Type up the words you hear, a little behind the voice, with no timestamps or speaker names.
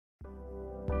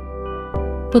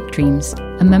Book Dreams,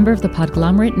 a member of the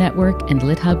Podglomerate Network and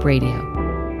LitHub Radio.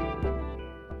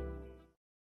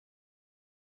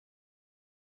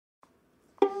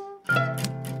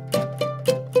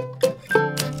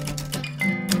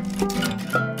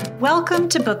 Welcome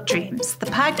to Book Dreams, the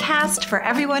podcast for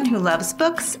everyone who loves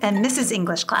books and misses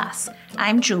English class.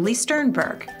 I'm Julie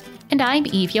Sternberg. And I'm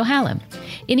Eve Yohalem.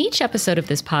 In each episode of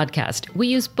this podcast, we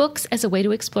use books as a way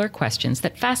to explore questions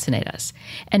that fascinate us.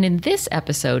 And in this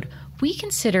episode, we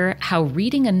consider how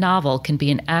reading a novel can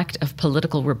be an act of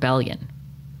political rebellion.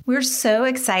 We're so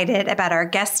excited about our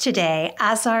guest today,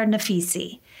 Azar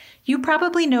Nafisi. You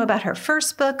probably know about her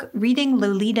first book, Reading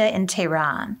Lolita in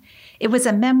Tehran. It was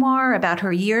a memoir about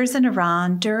her years in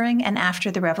Iran during and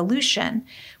after the revolution,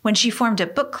 when she formed a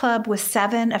book club with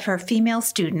 7 of her female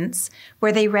students,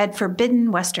 where they read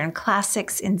forbidden Western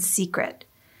classics in secret.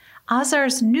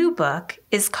 Azar's new book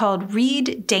is called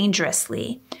Read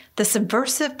Dangerously: The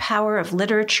Subversive Power of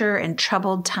Literature in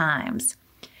Troubled Times.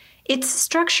 It's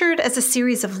structured as a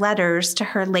series of letters to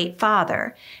her late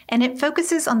father, and it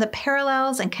focuses on the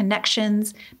parallels and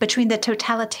connections between the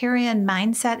totalitarian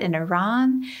mindset in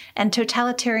Iran and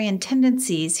totalitarian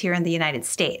tendencies here in the United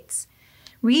States.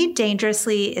 Read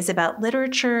Dangerously is about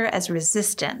literature as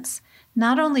resistance,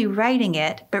 not only writing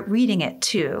it, but reading it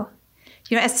too.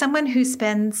 You know, as someone who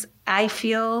spends, I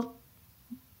feel,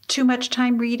 too much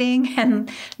time reading and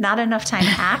not enough time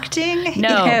acting.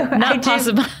 Not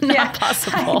possible.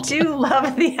 I do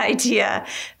love the idea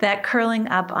that curling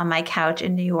up on my couch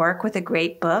in New York with a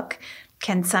great book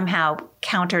can somehow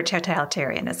counter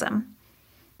totalitarianism.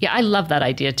 Yeah, I love that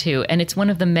idea too, and it's one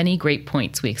of the many great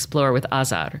points we explore with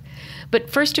Azar. But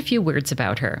first, a few words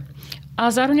about her.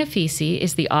 Azar Nafisi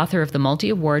is the author of the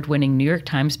multi-award-winning New York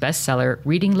Times bestseller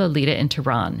Reading Lolita in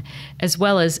Tehran, as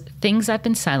well as Things I've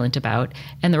Been Silent About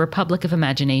and The Republic of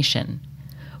Imagination.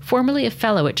 Formerly a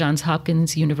fellow at Johns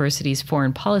Hopkins University's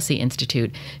Foreign Policy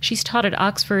Institute, she's taught at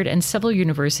Oxford and several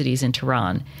universities in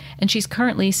Tehran, and she's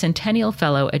currently Centennial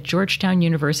Fellow at Georgetown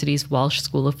University's Walsh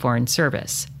School of Foreign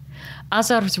Service.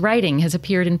 Azar's writing has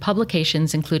appeared in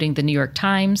publications including The New York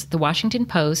Times, The Washington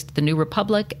Post, The New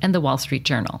Republic, and The Wall Street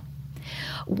Journal.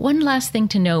 One last thing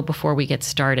to know before we get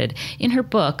started. In her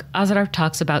book, Azar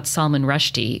talks about Salman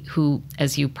Rushdie, who,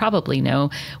 as you probably know,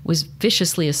 was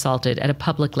viciously assaulted at a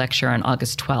public lecture on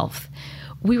August 12th.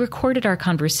 We recorded our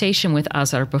conversation with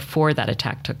Azar before that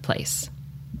attack took place.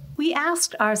 We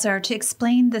asked Azar to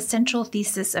explain the central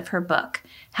thesis of her book,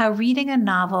 how reading a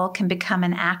novel can become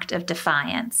an act of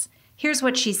defiance. Here's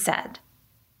what she said.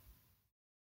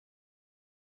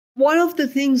 One of the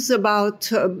things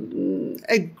about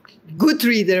a good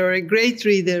reader or a great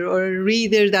reader or a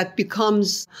reader that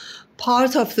becomes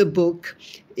part of the book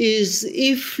is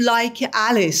if, like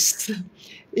Alice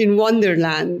in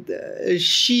Wonderland,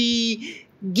 she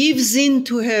gives in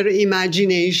to her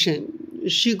imagination.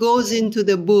 She goes into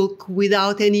the book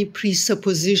without any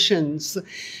presuppositions.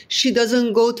 She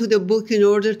doesn't go to the book in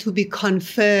order to be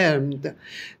confirmed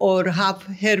or have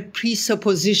her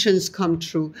presuppositions come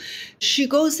true. She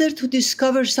goes there to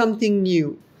discover something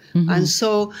new. Mm-hmm. And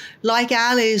so, like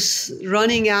Alice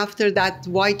running after that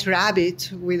white rabbit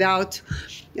without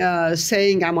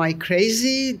saying, am I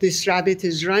crazy? This rabbit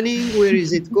is running. Where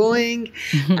is it going?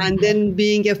 Mm-hmm. And then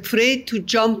being afraid to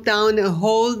jump down a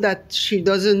hole that she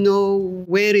doesn't know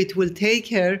where it will take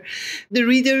her, the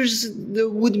readers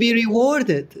would be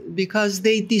rewarded because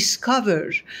they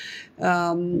discover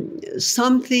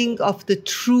something of the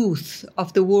truth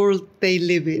of the world they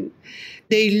live in.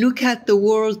 They look at the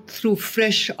world through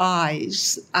fresh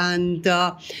eyes, and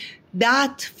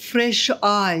that fresh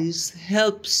eyes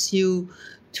helps you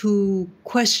to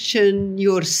question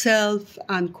yourself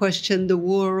and question the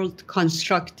world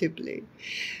constructively.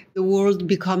 The world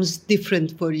becomes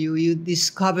different for you. You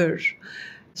discover.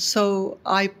 So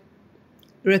I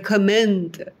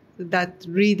recommend that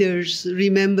readers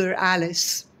remember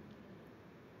Alice.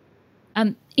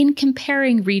 In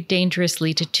comparing Read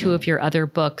Dangerously to 2 of your other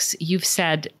books, you've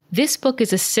said, this book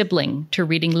is a sibling to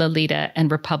Reading Lolita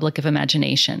and Republic of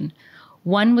Imagination.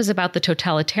 One was about the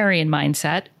totalitarian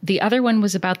mindset. The other one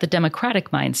was about the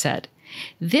democratic mindset.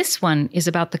 This one is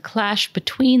about the clash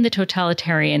between the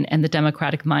totalitarian and the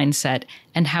democratic mindset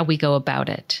and how we go about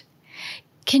it.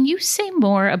 Can you say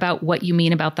more about what you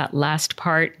mean about that last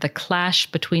part, the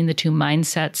clash between the 2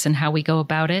 mindsets and how we go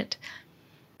about it?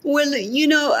 Well,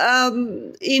 in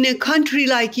a country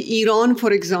like Iran,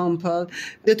 for example,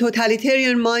 the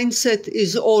totalitarian mindset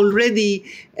is already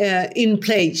in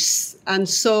place. And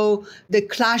so the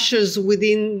clashes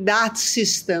within that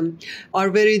system are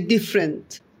very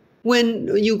different. When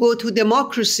you go to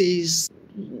democracies,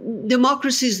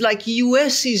 democracies like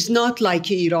US is not like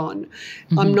Iran.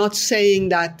 I'm not saying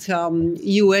that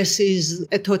US is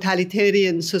a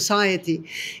totalitarian society.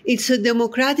 It's a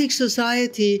democratic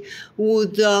society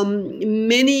with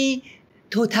many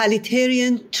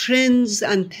totalitarian trends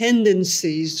and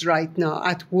tendencies right now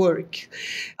at work.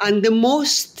 And the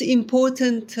most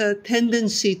important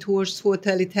tendency towards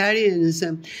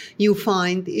totalitarianism you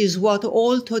find is what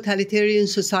all totalitarian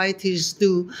societies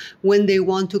do when they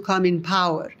want to come in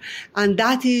power. And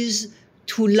that is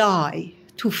to lie,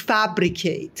 to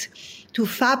fabricate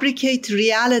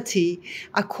reality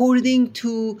according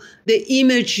to the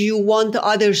image you want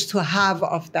others to have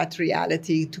of that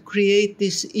reality, to create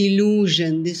this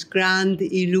illusion, this grand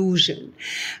illusion.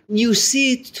 You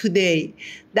see it today,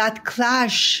 that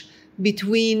clash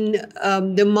between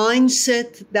the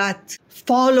mindset that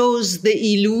follows the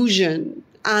illusion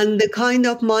and the kind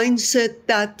of mindset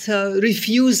that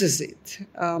refuses it,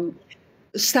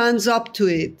 stands up to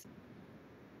it.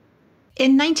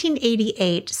 In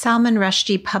 1988, Salman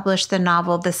Rushdie published the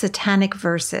novel The Satanic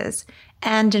Verses,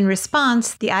 and in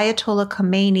response, the Ayatollah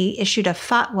Khomeini issued a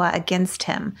fatwa against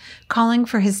him, calling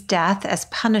for his death as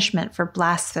punishment for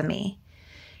blasphemy.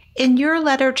 In your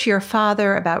letter to your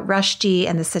father about Rushdie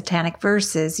and the Satanic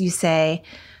Verses, you say,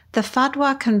 "The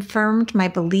fatwa confirmed my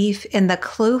belief in the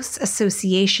close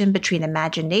association between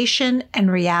imagination and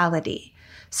reality.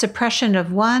 Suppression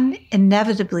of one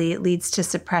inevitably leads to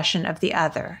suppression of the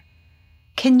other."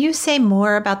 Can you say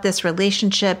more about this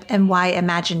relationship and why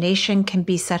imagination can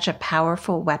be such a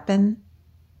powerful weapon?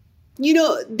 You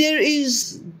know, there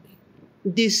is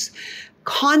this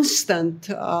constant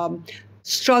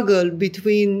struggle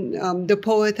between the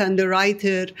poet and the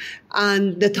writer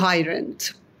and the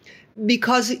tyrant,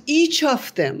 because each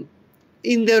of them,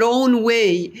 in their own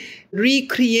way,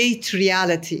 recreate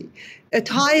reality. A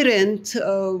tyrant,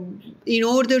 in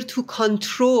order to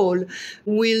control,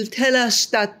 will tell us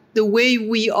that the way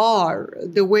we are,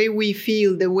 the way we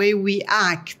feel, the way we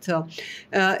act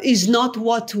is not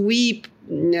what we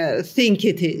think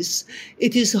it is.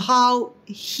 It is how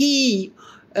he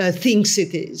thinks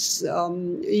it is.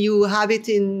 You have it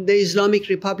in the Islamic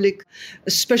Republic,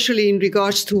 especially in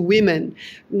regards to women,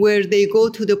 where they go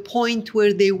to the point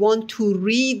where they want to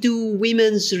redo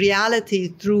women's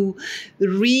reality through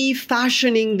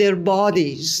refashioning their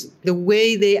bodies, the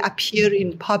way they appear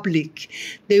in public.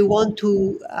 They want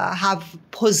to have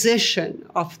possession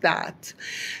of that.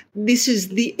 This is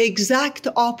the exact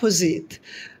opposite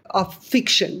of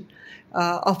fiction.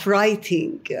 Of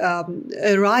writing.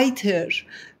 A writer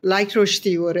like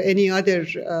Rushdie or any other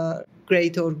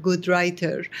great or good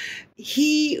writer,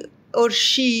 he or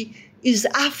she is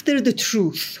after the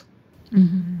truth.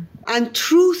 Mm-hmm. And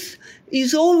truth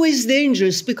is always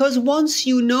dangerous because once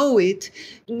you know it,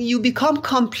 you become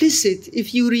complicit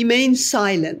if you remain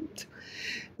silent.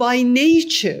 By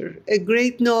nature, a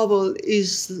great novel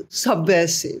is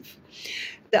subversive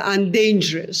and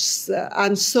dangerous.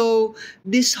 And so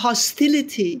this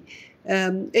hostility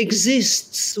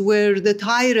exists where the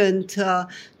tyrant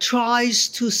tries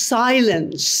to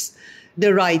silence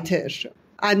the writer.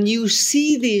 And you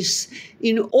see this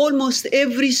in almost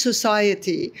every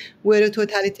society where a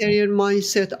totalitarian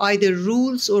mindset either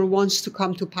rules or wants to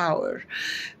come to power.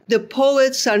 The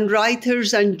poets and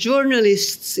writers and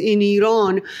journalists in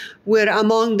Iran were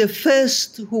among the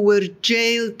first who were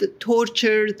jailed,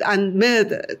 tortured, and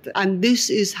murdered. And this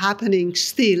is happening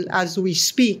still as we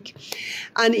speak.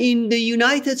 And in the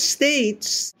United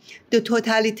States, the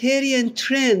totalitarian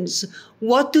trends,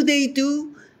 what do?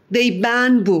 They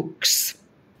ban books.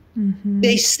 Mm-hmm.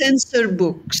 They censor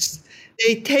books.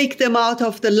 They take them out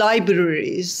of the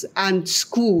libraries and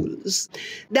schools.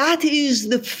 That is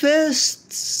the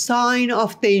first sign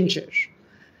of danger.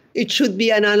 It should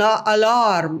be an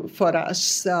alarm for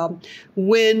us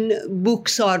when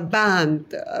books are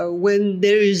banned, when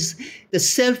there is the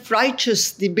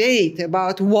self-righteous debate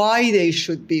about why they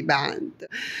should be banned.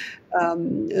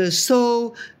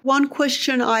 So one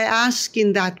question I ask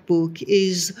in that book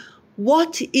is,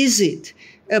 what is it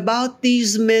about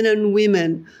these men and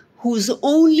women whose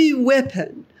only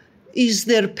weapon is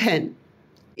their pen,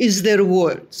 is their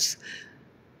words?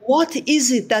 What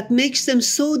is it that makes them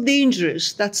so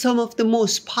dangerous that some of the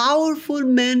most powerful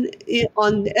men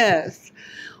on earth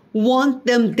want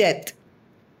them dead,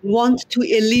 want to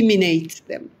eliminate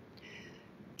them?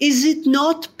 Is it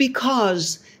not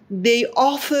because they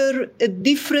offer a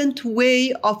different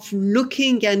way of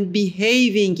looking and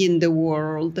behaving in the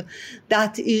world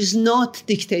that is not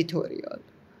dictatorial?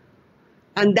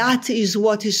 And that is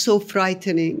what is so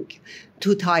frightening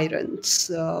to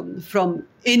tyrants from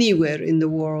anywhere in the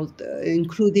world,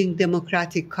 including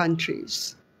democratic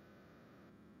countries.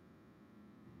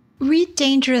 Read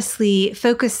Dangerously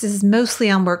focuses mostly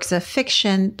on works of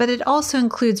fiction, but it also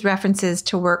includes references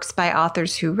to works by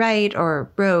authors who write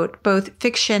or wrote both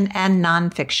fiction and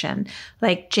nonfiction,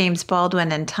 like James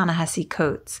Baldwin and Ta-Nehisi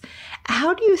Coates.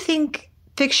 How do you think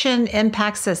fiction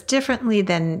impacts us differently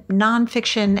than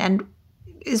nonfiction, and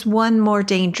is one more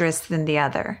dangerous than the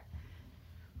other?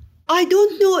 I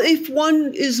don't know if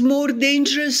one is more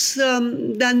dangerous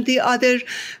than the other.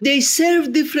 They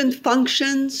serve different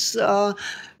functions.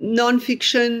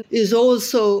 Nonfiction is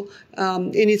also,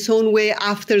 in its own way,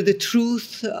 after the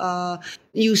truth.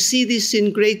 You see this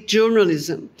in great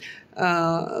journalism.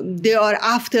 They are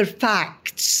after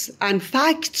facts, and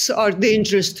facts are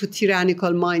dangerous to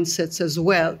tyrannical mindsets as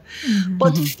well. Mm-hmm.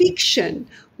 But fiction,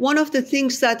 one of the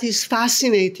things that is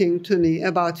fascinating to me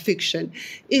about fiction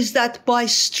is that by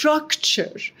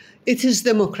structure, it is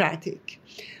democratic.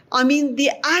 I mean,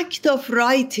 the act of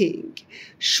writing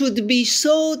should be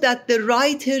so that the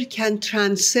writer can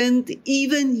transcend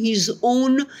even his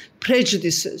own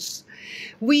prejudices.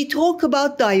 We talk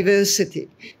about diversity.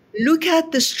 Look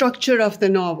at the structure of the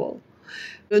novel.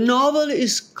 The novel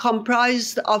is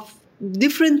comprised of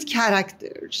different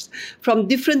characters from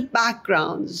different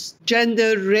backgrounds,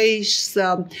 gender, race,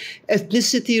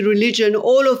 ethnicity, religion,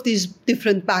 all of these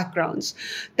different backgrounds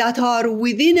that are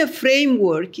within a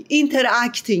framework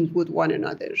interacting with one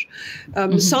another.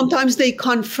 Sometimes they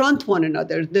confront one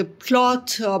another. The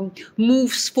plot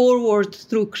moves forward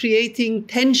through creating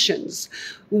tensions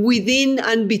within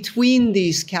and between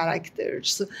these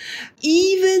characters.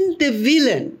 Even the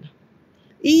villain,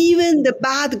 even the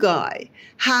bad guy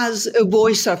has a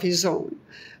voice of his own.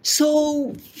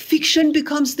 So fiction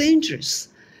becomes dangerous.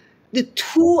 The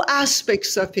two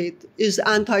aspects of it is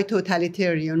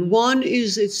anti-totalitarian. One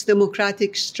is its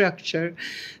democratic structure,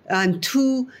 and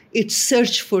two, its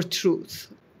search for truth.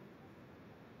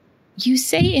 You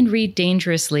say in Read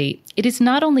Dangerously, it is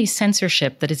not only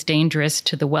censorship that is dangerous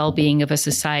to the well-being of a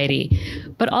society,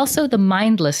 but also the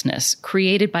mindlessness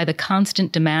created by the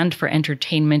constant demand for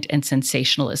entertainment and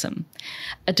sensationalism,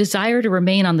 a desire to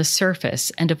remain on the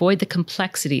surface and avoid the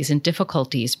complexities and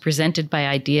difficulties presented by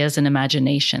ideas and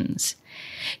imaginations.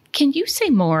 Can you say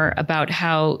more about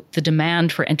how the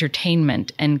demand for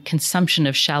entertainment and consumption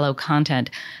of shallow content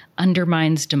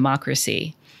undermines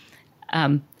democracy?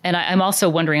 And I'm also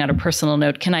wondering on a personal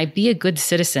note, can I be a good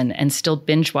citizen and still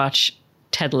binge watch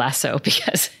Ted Lasso?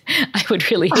 Because I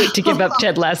would really hate to give up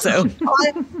Ted Lasso.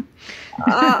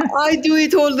 I do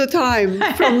it all the time,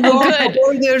 from Law and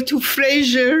Order to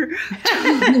Frasier.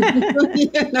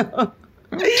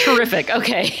 Terrific.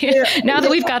 Okay. Yeah. Now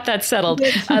that we've got that settled.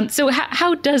 So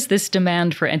how does this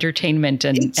demand for entertainment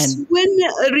and when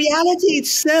reality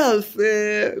itself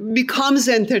becomes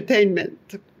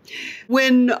entertainment?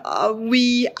 When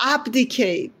we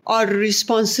abdicate our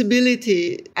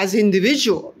responsibility as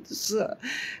individuals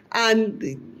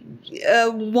and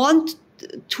want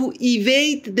to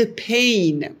evade the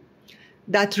pain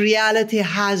that reality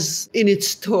has in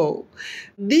its tow.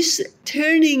 This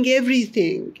turning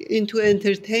everything into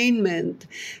entertainment,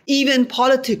 even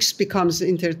politics becomes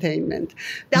entertainment.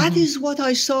 That is what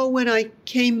I saw when I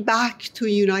came back to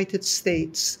United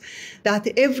States, that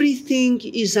everything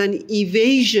is an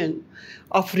evasion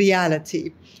of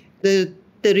reality. The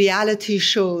reality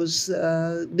shows,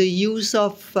 the use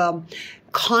of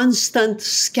constant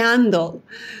scandal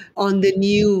on the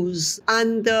news,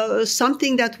 and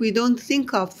something that we don't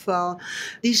think of,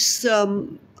 this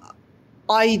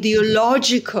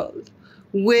ideological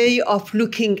way of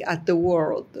looking at the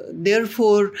world,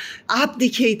 therefore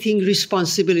abdicating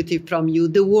responsibility from you.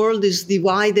 The world is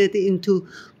divided into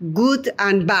good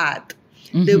and bad.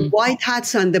 The white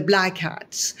hats and the black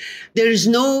hats. There is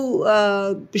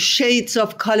no shades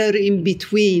of color in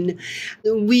between.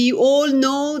 We all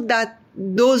know that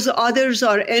those others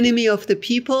are enemy of the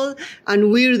people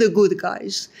and we're the good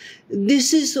guys.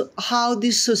 This is how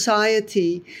this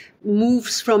society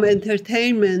moves from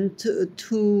entertainment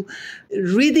to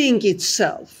ridding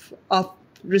itself of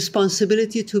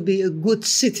responsibility to be a good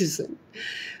citizen,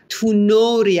 to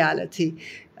know reality.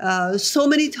 So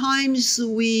many times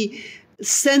we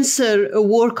censor a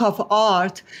work of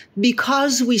art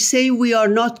because we say we are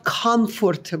not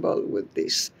comfortable with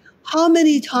this. How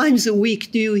many times a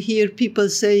week do you hear people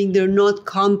saying they're not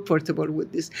comfortable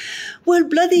with this? Well,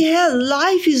 bloody hell,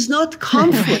 life is not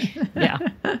comfort. Yeah.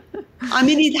 I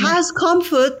mean, it has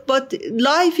comfort, but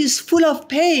life is full of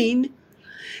pain.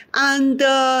 And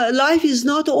life is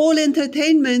not all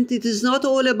entertainment. It is not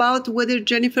all about whether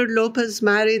Jennifer Lopez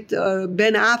married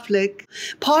Ben Affleck.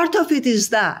 Part of it is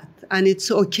that, and it's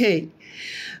okay.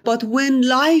 But when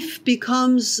life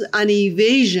becomes an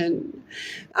evasion,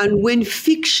 and when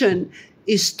fiction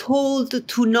is told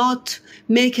to not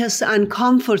make us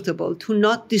uncomfortable, to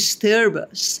not disturb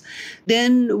us,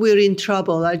 then we're in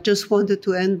trouble. I just wanted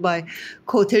to end by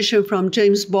quotation from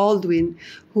James Baldwin,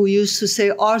 who used to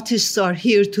say, artists are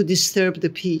here to disturb the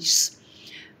peace.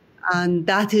 And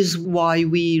that is why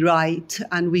we write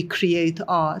and we create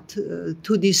art,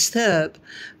 to disturb,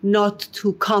 not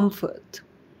to comfort.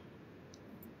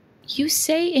 You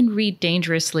say in Read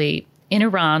Dangerously, in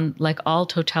Iran, like all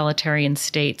totalitarian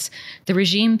states, the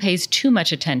regime pays too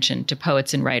much attention to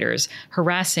poets and writers,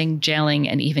 harassing, jailing,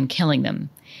 and even killing them.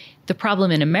 The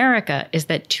problem in America is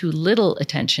that too little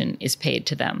attention is paid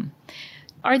to them.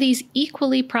 Are these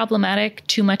equally problematic,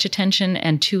 too much attention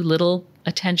and too little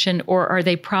attention, or are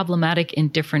they problematic in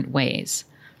different ways?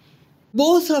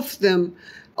 Both of them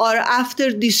are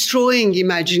after destroying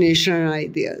imagination and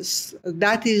ideas.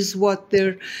 That is what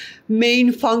their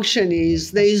main function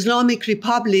is. The Islamic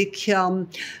Republic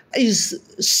is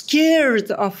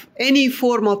scared of any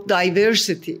form of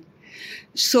diversity.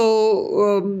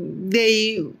 So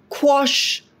they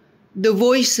quash the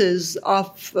voices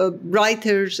of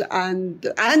writers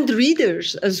and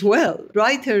readers as well.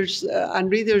 Writers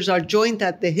and readers are joined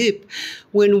at the hip.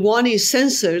 When one is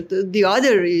censored, the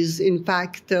other is, in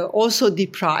fact, also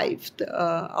deprived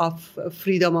of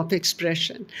freedom of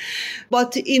expression.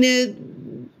 But in a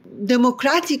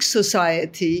democratic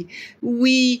society,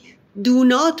 we do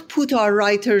not put our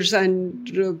writers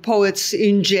and poets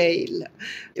in jail.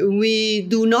 We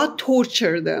do not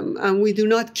torture them and we do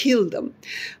not kill them.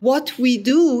 What we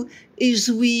do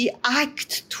is we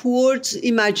act towards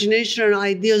imagination and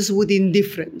ideas with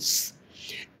indifference.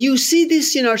 You see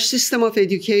this in our system of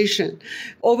education.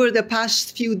 Over the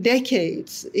past few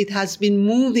decades, it has been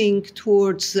moving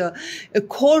towards a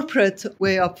corporate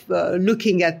way of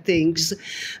looking at things,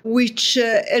 which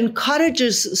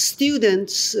encourages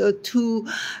students to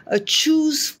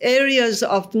choose areas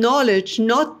of knowledge,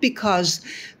 not because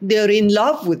they're in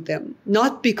love with them,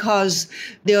 not because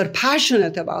they are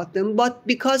passionate about them, but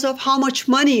because of how much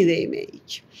money they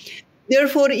make.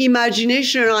 Therefore,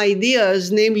 imagination and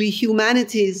ideas, namely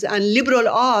humanities and liberal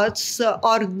arts,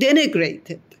 are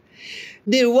denigrated.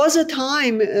 There was a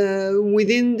time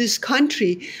within this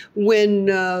country when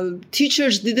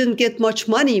teachers didn't get much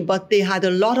money, but they had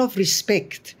a lot of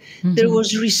respect. Mm-hmm. There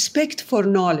was respect for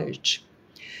knowledge.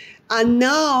 And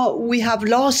now we have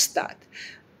lost that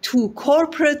to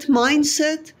corporate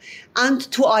mindset and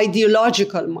to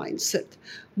ideological mindset.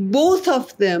 Both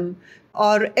of them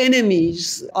are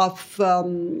enemies of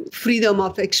freedom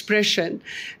of expression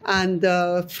and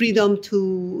freedom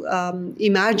to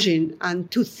imagine and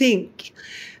to think.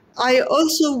 I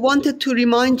also wanted to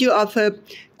remind you of a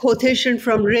quotation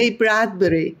from Ray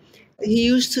Bradbury. He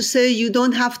used to say, you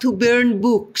don't have to burn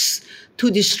books to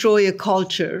destroy a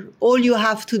culture. All you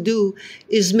have to do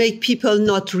is make people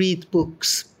not read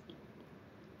books.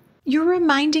 You're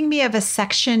reminding me of a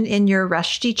section in your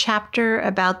Rushdie chapter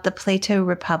about the Plato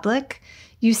Republic.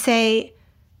 You say,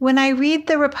 when I read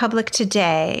the Republic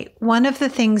today, one of the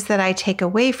things that I take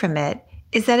away from it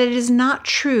is that it is not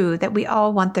true that we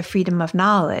all want the freedom of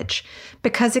knowledge,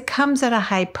 because it comes at a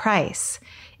high price.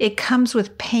 It comes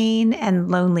with pain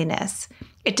and loneliness.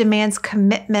 It demands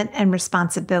commitment and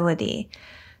responsibility.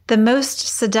 The most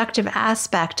seductive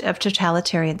aspect of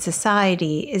totalitarian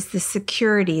society is the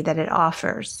security that it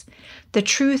offers. The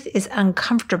truth is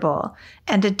uncomfortable,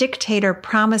 and a dictator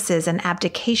promises an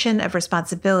abdication of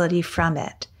responsibility from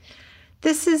it.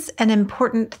 This is an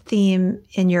important theme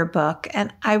in your book,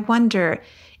 and I wonder,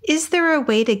 is there a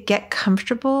way to get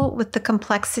comfortable with the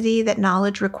complexity that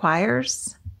knowledge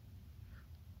requires?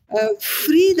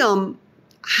 Freedom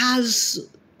has,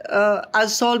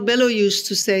 as Saul Bellow used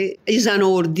to say, is an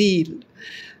ordeal.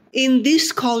 In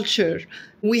this culture,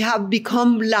 we have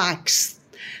become lax,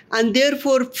 and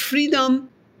therefore freedom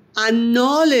and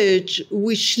knowledge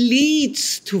which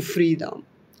leads to freedom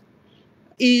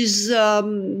is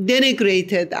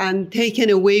denigrated and taken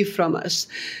away from us.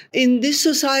 In this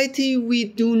society, we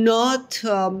do not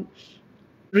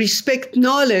respect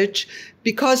knowledge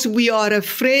because we are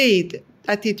afraid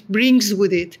that it brings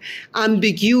with it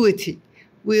ambiguity.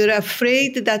 We're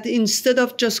afraid that instead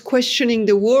of just questioning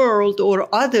the world or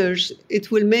others, it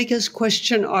will make us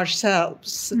question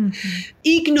ourselves. Mm-hmm.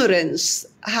 Ignorance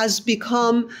has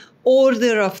become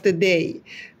order of the day.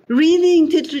 Reading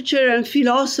literature and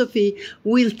philosophy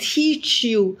will teach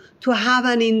you to have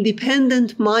an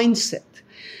independent mindset.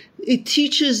 It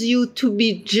teaches you to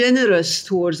be generous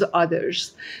towards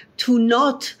others, to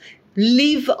not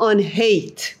live on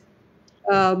hate.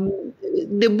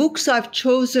 The books I've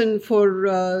chosen for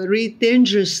Read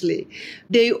Dangerously,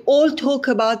 they all talk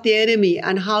about the enemy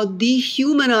and how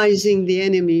dehumanizing the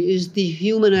enemy is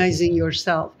dehumanizing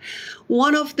yourself.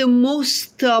 One of the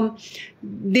most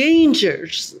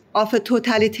dangers of a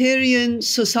totalitarian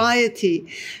society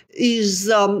is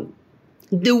the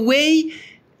way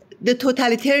the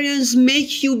totalitarians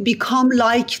make you become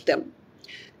like them.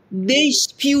 They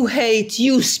spew hate,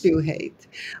 you spew hate.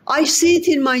 I see it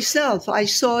in myself. I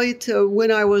saw it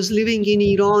when I was living in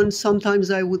Iran.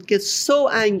 Sometimes I would get so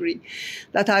angry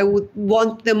that I would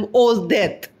want them all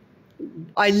dead.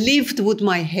 I lived with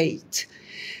my hate,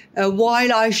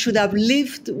 while I should have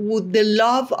lived with the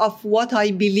love of what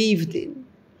I believed in.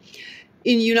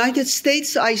 In the United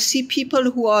States, I see people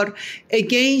who are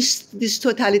against these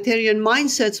totalitarian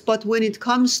mindsets, but when it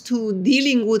comes to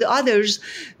dealing with others,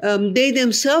 they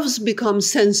themselves become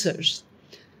censors.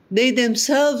 They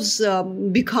themselves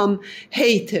become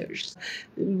haters.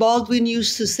 Baldwin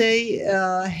used to say,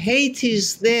 hate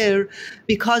is there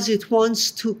because it wants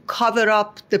to cover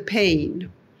up the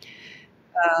pain,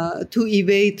 to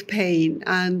evade pain.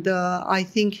 And I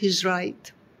think he's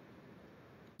right.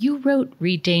 You wrote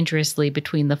Read Dangerously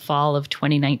between the fall of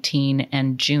 2019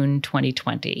 and June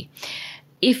 2020.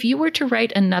 If you were to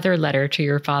write another letter to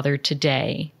your father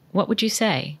today, what would you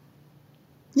say?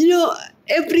 You know,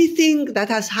 everything that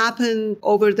has happened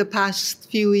over the past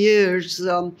few years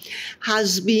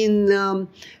has been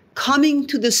coming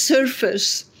to the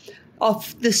surface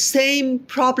of the same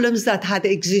problems that had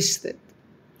existed.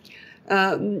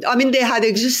 They had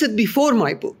existed before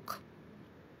my book.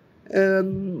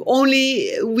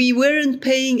 Only we weren't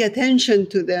paying attention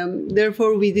to them,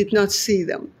 therefore we did not see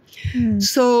them.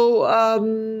 So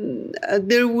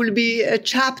there will be a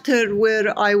chapter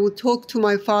where I would talk to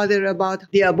my father about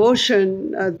the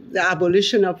abortion, the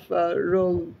abolition of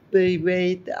Roe v.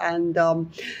 Wade, and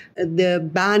the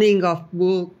banning of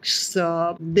books,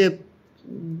 the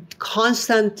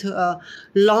constant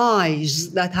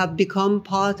lies that have become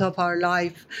part of our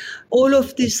life. All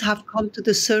of these have come to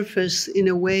the surface in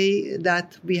a way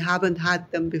that we haven't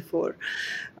had them before.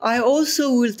 I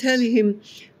also will tell him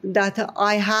that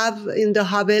I have, in the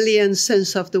Havelian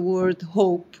sense of the word,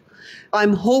 hope.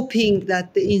 I'm hoping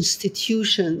that the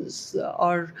institutions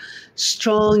are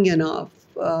strong enough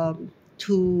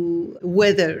to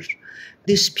weather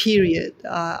this period.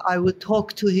 I would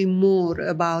talk to him more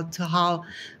about how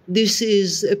this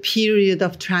is a period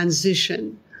of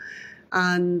transition,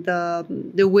 and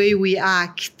the way we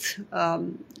act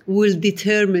will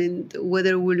determine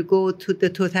whether we'll go to the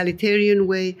totalitarian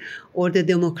way or the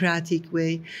democratic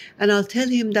way. And I'll tell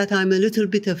him that I'm a little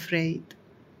bit afraid.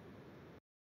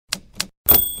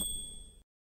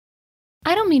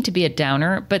 I don't mean to be a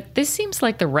downer, but this seems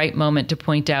like the right moment to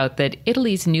point out that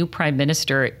Italy's new prime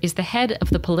minister is the head of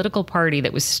the political party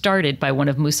that was started by one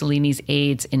of Mussolini's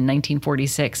aides in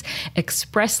 1946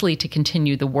 expressly to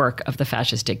continue the work of the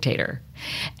fascist dictator.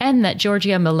 And that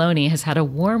Giorgia Meloni has had a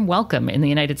warm welcome in the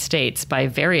United States by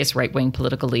various right-wing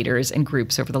political leaders and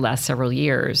groups over the last several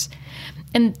years.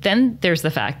 And then there's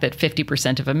the fact that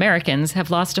 50% of Americans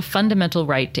have lost a fundamental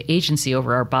right to agency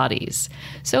over our bodies.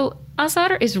 So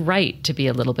Azar is right to be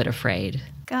a little bit afraid.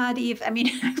 God, Eve,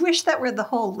 I wish that were the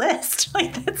whole list.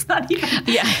 That's not even,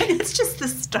 it's just the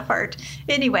start.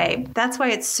 Anyway, that's why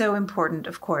it's so important,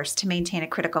 of course, to maintain a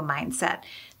critical mindset.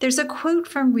 There's a quote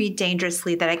from Read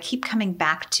Dangerously that I keep coming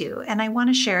back to, and I want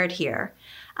to share it here.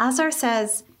 Azar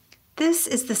says, "This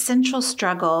is the central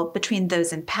struggle between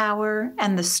those in power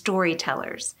and the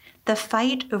storytellers, the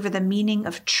fight over the meaning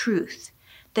of truth,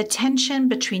 the tension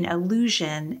between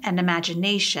illusion and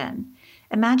imagination.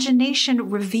 Imagination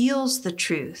reveals the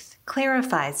truth,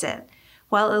 clarifies it,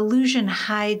 while illusion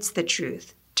hides the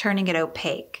truth, turning it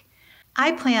opaque.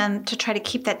 I plan to try to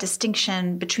keep that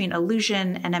distinction between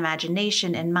illusion and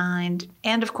imagination in mind,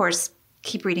 and of course,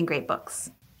 keep reading great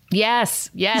books." Yes.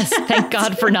 Thank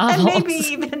God for novels. And maybe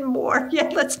even more. Yeah,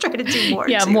 let's try to do more.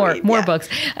 Yeah, more books.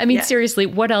 Seriously,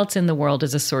 what else in the world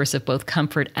is a source of both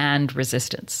comfort and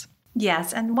resistance?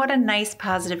 Yes, and what a nice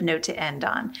positive note to end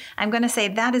on. I'm going to say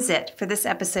that is it for this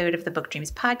episode of the Book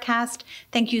Dreams podcast.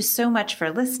 Thank you so much for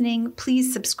listening.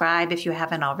 Please subscribe if you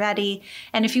haven't already.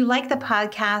 And if you like the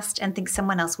podcast and think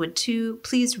someone else would too,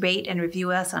 please rate and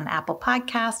review us on Apple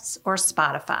Podcasts or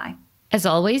Spotify. As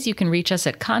always, you can reach us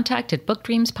at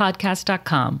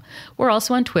contact@bookdreamspodcast.com. We're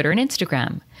also on Twitter and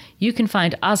Instagram. You can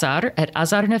find Azar at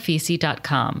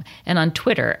azarnafisi.com and on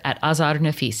Twitter at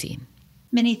azarnafisi.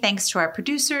 Many thanks to our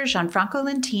producer, Gianfranco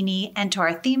Lentini, and to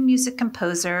our theme music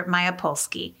composer, Maya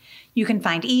Polsky. You can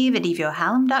find Eve at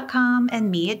eviohallam.com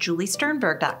and me at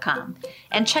juliesternberg.com.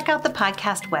 And check out the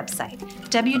podcast website,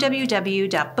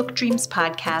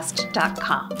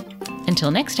 www.bookdreamspodcast.com.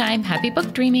 Until next time, happy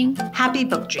book dreaming. Happy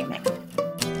book dreaming.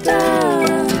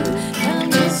 Come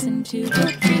listen to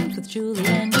Book Dreams with Julie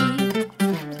and